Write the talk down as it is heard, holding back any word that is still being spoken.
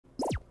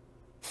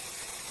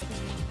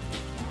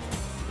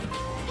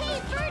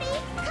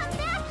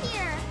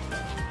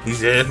He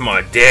said, "That's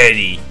my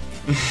daddy."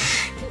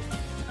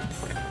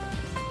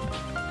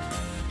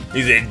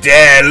 He said,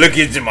 "Dad, look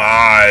into my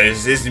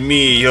eyes. It's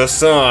me, your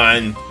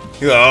son.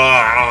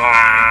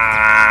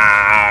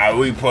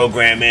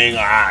 Reprogramming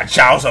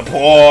child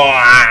support."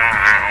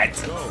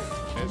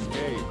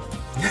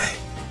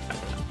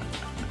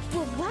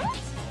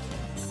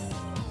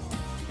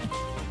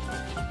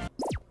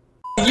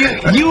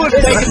 You have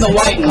taken the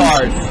white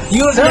card.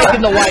 You have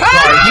taken the white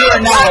card. You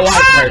are not a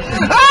white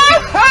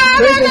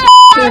person.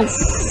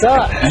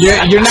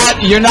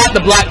 You're not the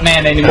black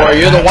man anymore.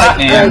 You're the white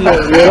man.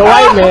 You're the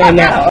white man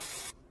now.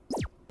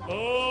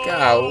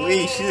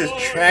 Golly, she's just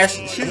trash.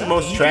 She's the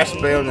most trash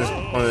player on this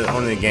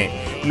on the game.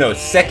 No,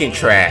 second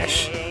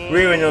trash.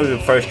 We even know who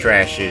the first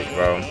trash is,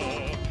 bro.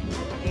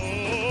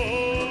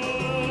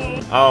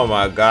 Oh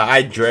my god,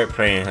 I dread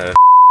playing her,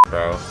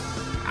 bro.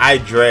 I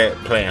dread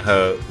playing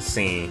her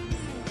scene.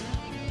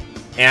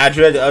 And I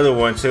dread the other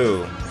one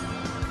too.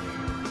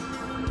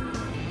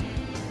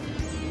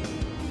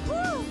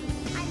 I'm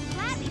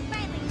glad we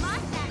finally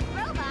lost that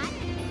robot.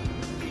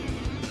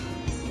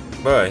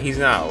 But he's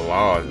not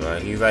lost, bro.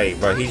 He's like,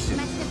 bro, he's just...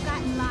 Must have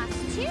gotten lost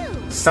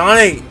too.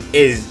 Sonic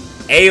is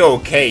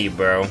A-okay,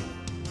 bro.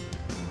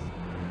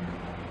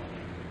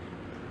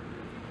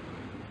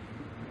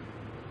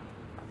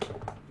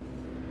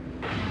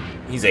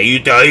 He said, "You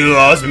thought you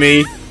lost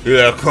me?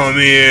 Yeah, come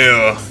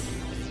here."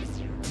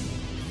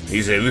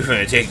 He said, "We're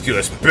gonna take you to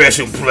a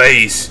special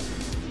place.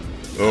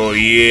 Oh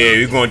yeah,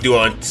 we're gonna do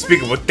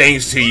unspeakable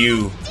things to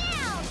you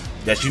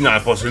that you're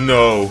not supposed to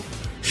know.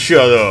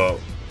 Shut up."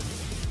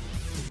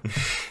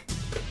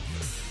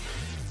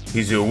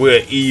 He said,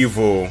 "We're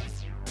evil.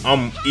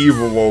 I'm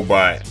evil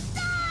robot."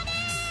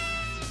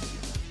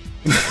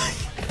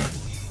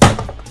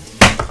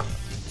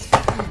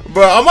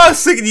 Bro, I'm not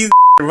sick of these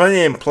running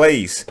in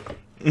place.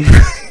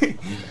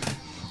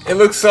 It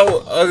looks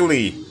so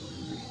ugly.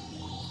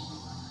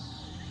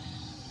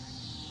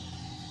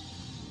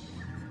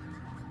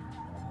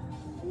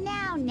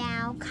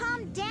 Now,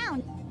 calm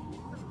down.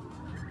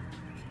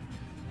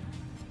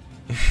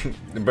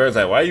 The bird's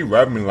like, "Why are you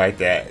rubbing me like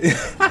that?"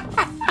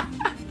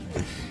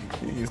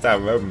 You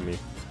stop rubbing me.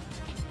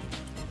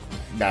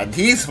 Now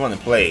he's fun to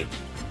play.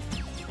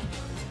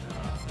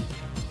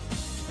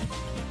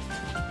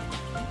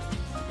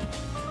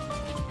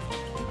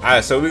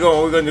 Alright, so we're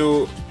gonna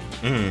do.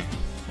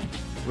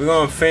 We're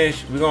gonna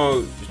finish. We're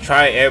gonna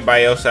try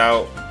everybody else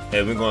out,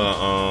 and we're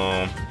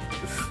gonna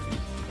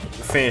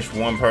finish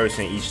one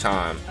person each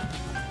time.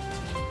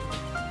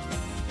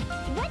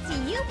 What do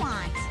you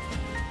want?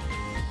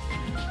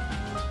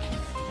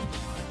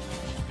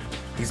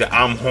 He said,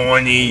 "I'm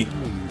horny.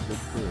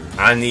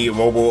 I need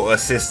robo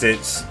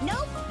assistance."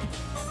 Nope.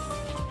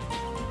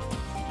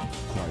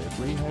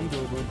 Quietly hand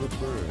over the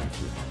bird.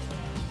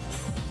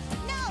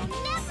 No,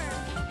 never.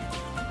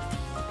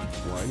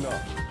 Why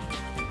not?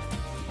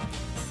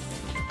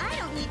 I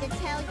don't need to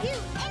tell you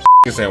anything.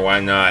 He said, "Why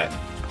not?"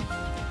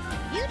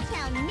 You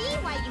tell me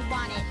why you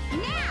want it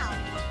now.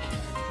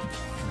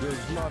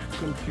 Does not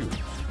compute.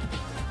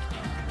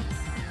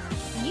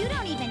 You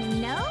don't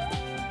even know?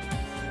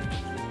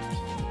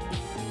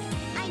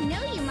 I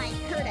know you might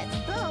hurt us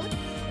both.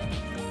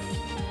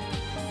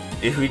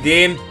 If we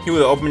did, he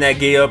would have opened that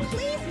gate up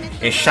Please,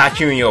 Mr. and shot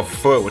you in your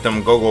foot with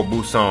them go-go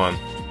boots on.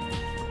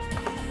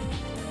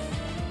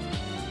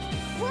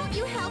 Won't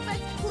you help us,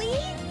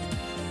 please?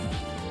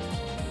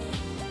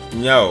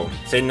 No,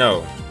 say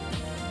no.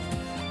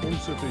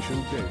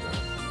 Insufficient data.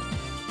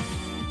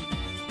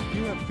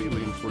 You have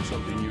feelings for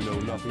something you know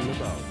nothing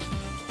about.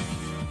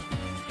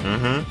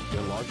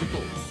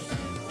 Illogical.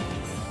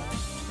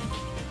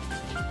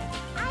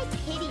 I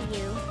pity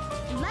you.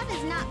 Love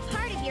is not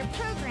part of your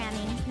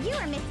programming. You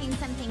are missing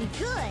something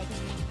good.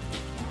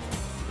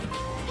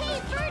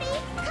 Hey,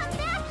 Birdie, come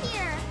back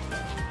here.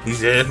 He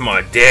said, "That's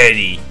my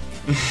daddy."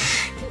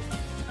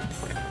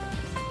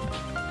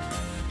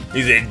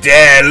 He said,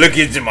 "Dad, look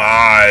into my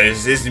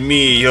eyes. It's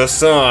me, your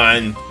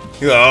son.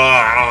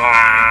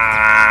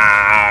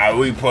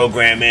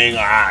 Reprogramming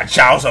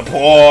child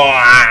support."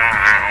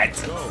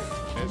 Go.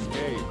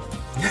 Escape.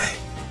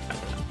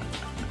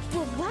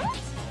 What?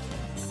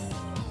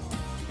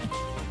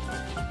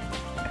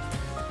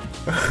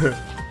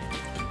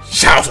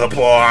 Child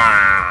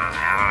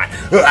support.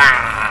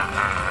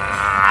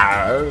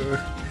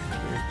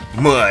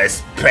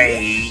 Must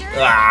pay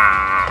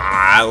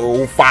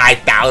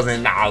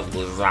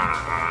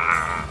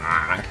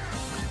 $5,000.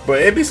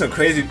 But it'd be some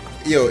crazy,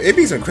 it'd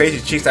be some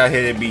crazy chicks out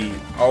here that be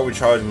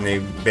overcharging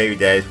their baby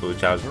daddies for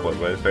child support,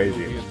 but it's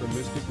crazy. At the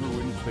Mystic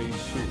Ruin phase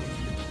soon.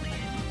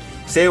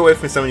 Stay away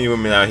from some of you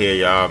women out here,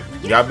 y'all.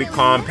 Y'all be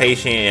calm,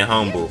 patient, and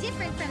humble. You're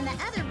different from the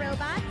other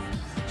robots.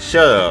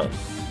 Shut up.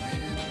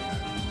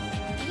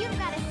 You've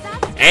got a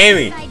soft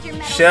Amy, inside your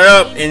metal shut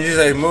up brain. and just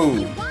like If you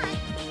move. want,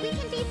 we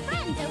can be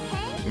friends,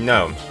 okay?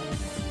 No.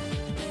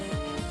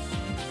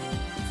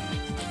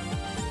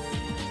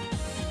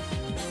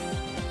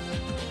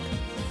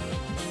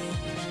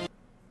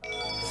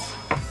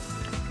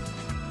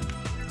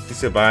 He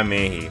said, "Bye,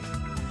 man."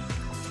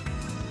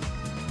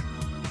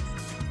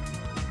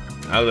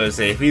 I was gonna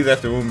say, if he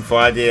left the room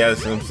before I did,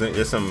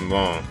 there's something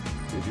wrong.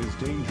 It is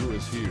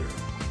dangerous here.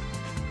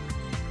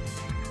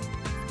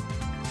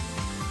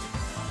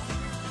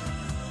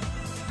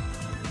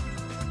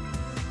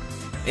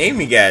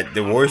 Amy got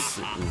the worst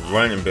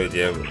running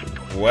ability ever.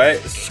 What?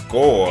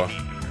 Score?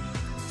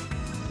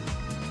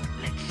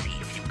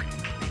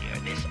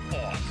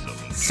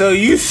 So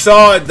you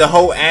saw the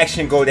whole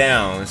action go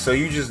down. So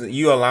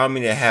you allow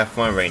me to have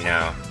fun right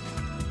now.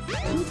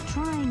 Keep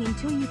trying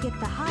until you get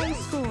the high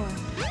score.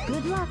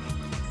 Good luck.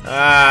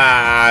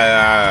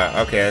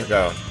 Okay, let's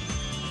go.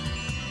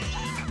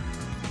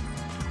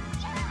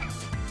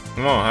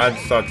 Come on, how'd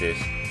you start this?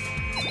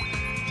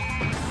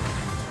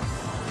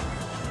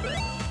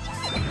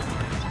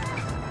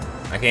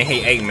 I can't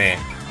hate Eggman.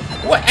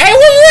 What? Hey, what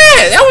was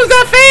that? That was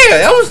not fair.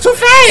 That was too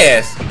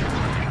fast.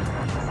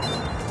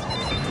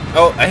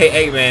 Oh, I hate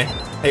Eggman.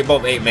 Hate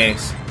both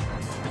Eggmans.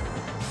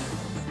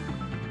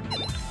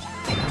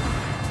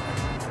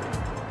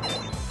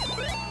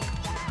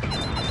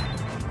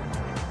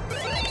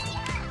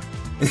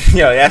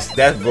 Yo, that's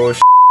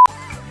bullshit.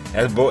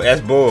 That's bull.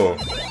 That's bull.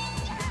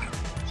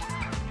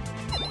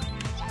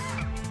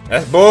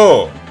 That's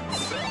bull.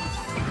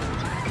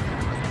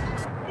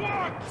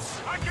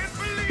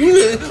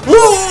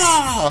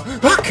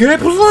 I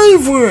can't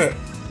believe it!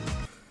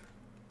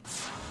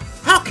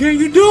 How can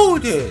you do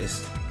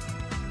this?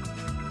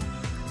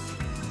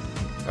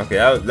 Okay,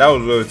 that was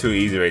a little too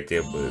easy right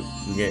there, but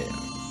yeah,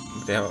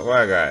 what the hell? What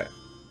I got?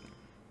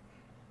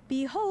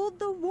 Behold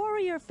the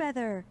warrior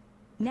feather.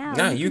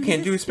 Now you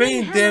can use do a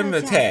spin hammer them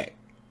attack.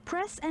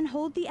 Press and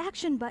hold the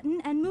action button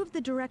and move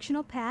the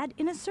directional pad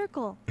in a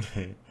circle.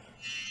 I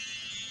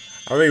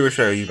really wish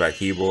I could use my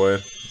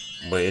keyboard,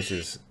 but that's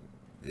just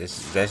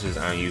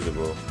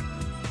unusable.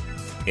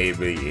 It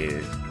really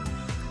is.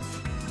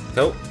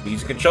 So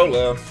use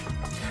controller.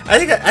 I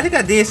think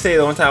I did say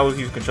the one time I was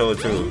using controller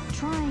too. Keep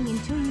trying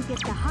until you get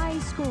the high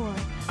score.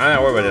 I'm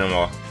not worried about it no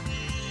more.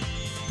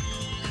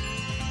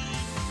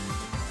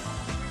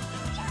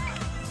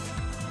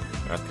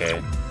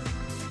 Okay.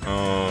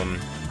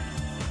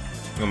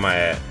 Where am I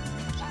at?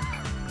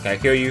 Can I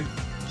kill you?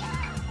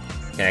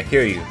 Can I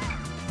kill you?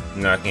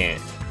 No, I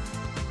can't.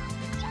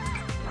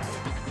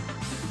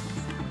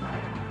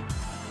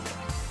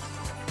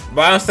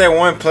 But I don't stay in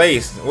one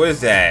place. What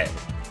is that?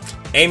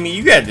 Amy,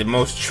 you got the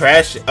most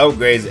trash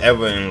upgrades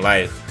ever in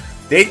life.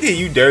 They did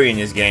you dirty in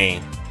this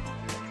game.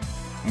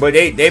 But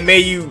they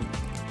made you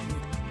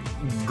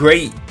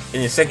great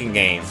in the second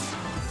game.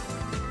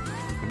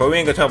 But we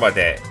ain't gonna talk about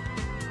that.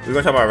 We're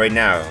gonna talk about it right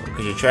now.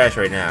 Because you're trash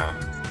right now.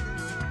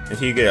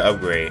 Until you get an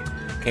upgrade.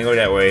 Can't go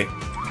that way.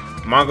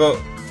 Mongo.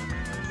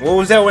 What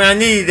was that when I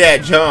needed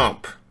that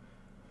jump?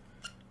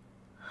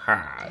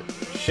 Ha.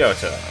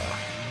 Shelter.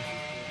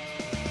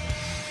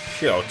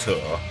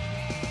 Shelter.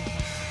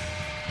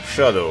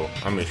 Shuttle.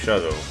 I mean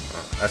shuttle.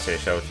 I said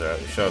shelter.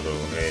 Shuttle,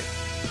 man.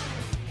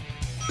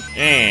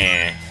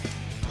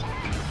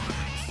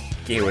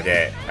 Get hit with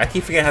that. I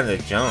keep forgetting how to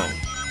jump.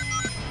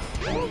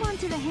 Hold on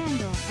to the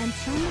handle and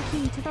turn the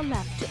key to the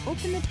left to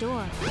open the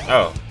door.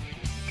 Oh.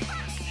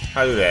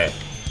 How do that?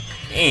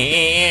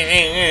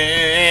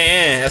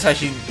 That's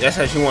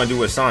how she wanna do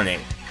with Sonic.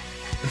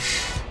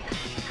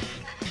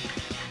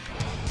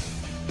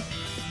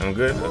 I'm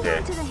good? Hold Okay.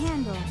 on to the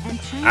handle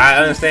and turn I the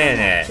key understand to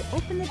the that. left to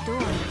open the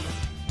door.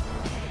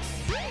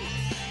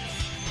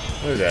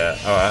 What is that?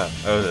 Oh,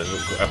 that was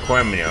an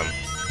aquarium.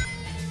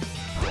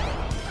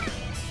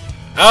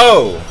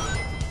 Oh!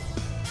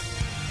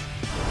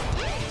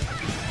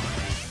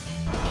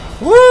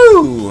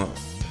 Woo!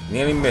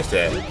 Nearly missed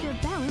that. Keep your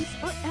balance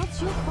or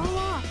else you'll fall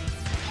off.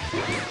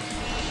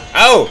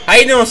 Oh! How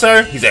you doing,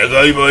 sir? He's like,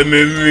 oh, you boy,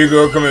 me,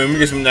 girl, come here, let me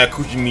get some of that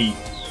coochie meat.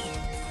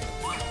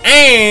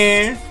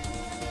 And...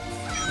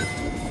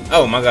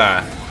 oh, my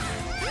God.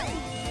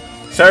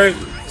 Sir,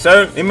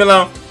 leave me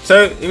alone.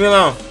 Sir, leave me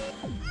alone.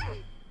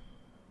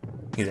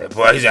 He's like,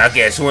 boy, I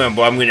can't swim,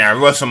 boy. I'm getting that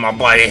rust on my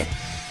body.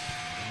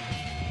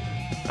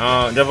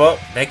 Jump up.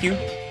 Thank you.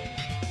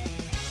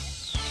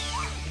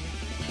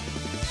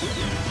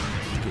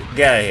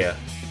 Get out of here.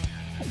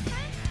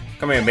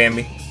 Come here,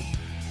 Bambi.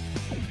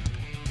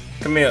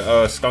 Come here,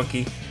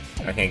 Skunky.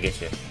 I can't get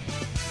you.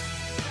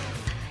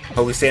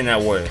 Hope we stay in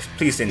that water.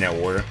 Please stay in that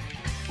water.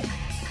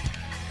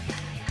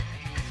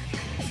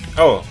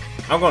 Oh,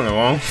 I'm going the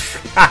wrong.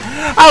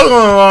 I was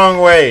going the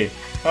wrong way.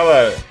 Hold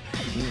up.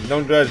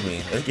 Don't judge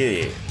me. Let's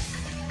get it.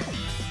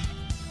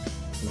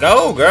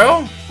 Go,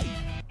 girl.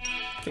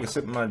 Take a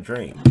sip of my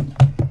drink.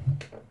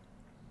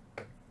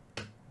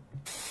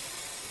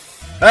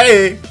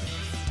 Hey.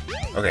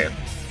 Okay.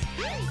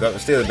 Go up the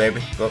stairs,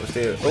 baby. Go up the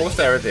stairs. Oh, what's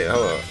that right there?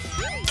 Hold up.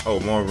 Oh,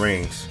 more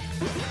rings.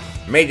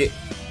 Made it.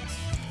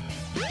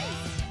 I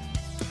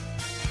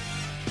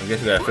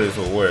guess we gotta fill this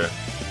with water.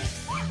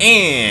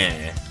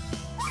 And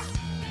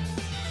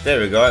there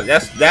we go.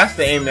 That's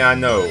the aim that I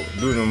know.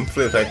 Do them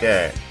flips like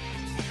that.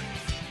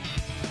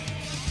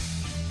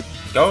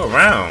 Go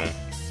around.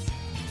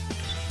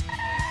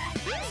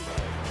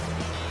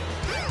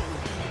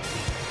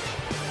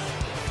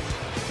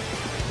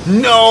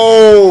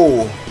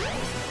 No!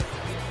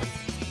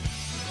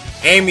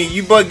 Amy,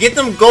 you but get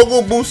them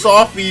go-go boosts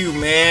off of you,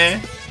 man.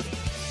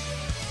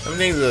 Them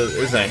things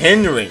is a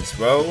hindrance,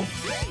 bro.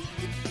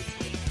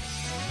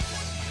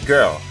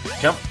 Girl,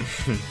 jump.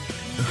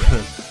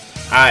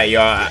 Alright,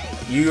 y'all.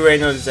 You already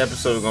know this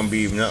episode is gonna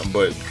be nothing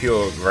but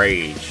pure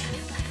rage.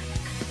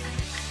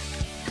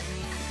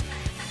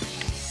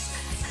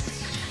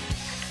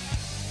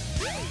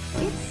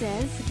 It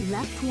says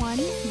left 1,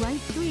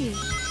 right 3.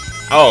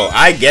 Oh,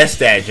 I guessed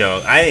that,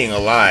 Joe. I ain't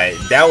gonna lie.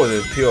 That was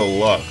a pure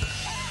luck.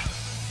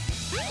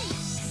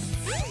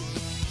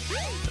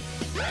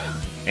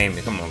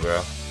 Amy, come on,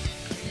 girl.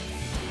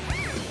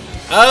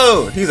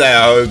 Oh, he's like,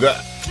 oh,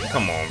 God.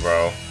 Come on,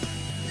 bro.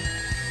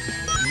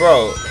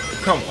 Bro,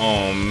 come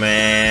on,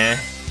 man.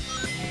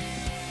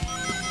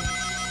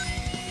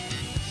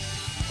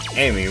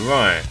 Amy,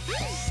 run.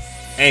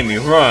 Amy,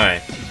 run.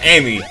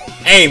 Amy,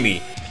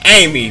 Amy,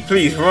 Amy,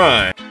 please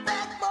run.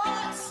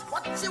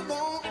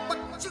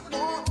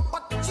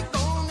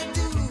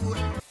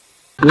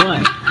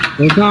 What?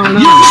 What's going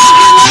on?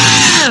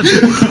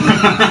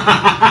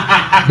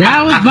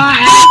 That was by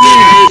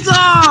accident.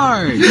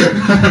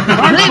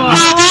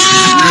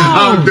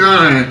 I'm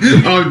done.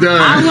 I'm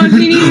done. I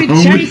wasn't even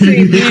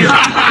chasing him.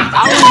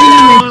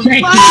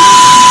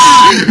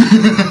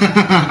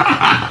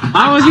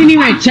 I wasn't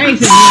even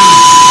chasing him.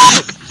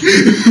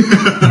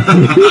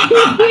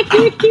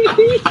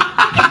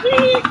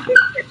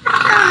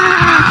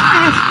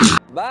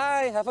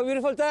 Bye. Have a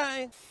beautiful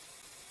time.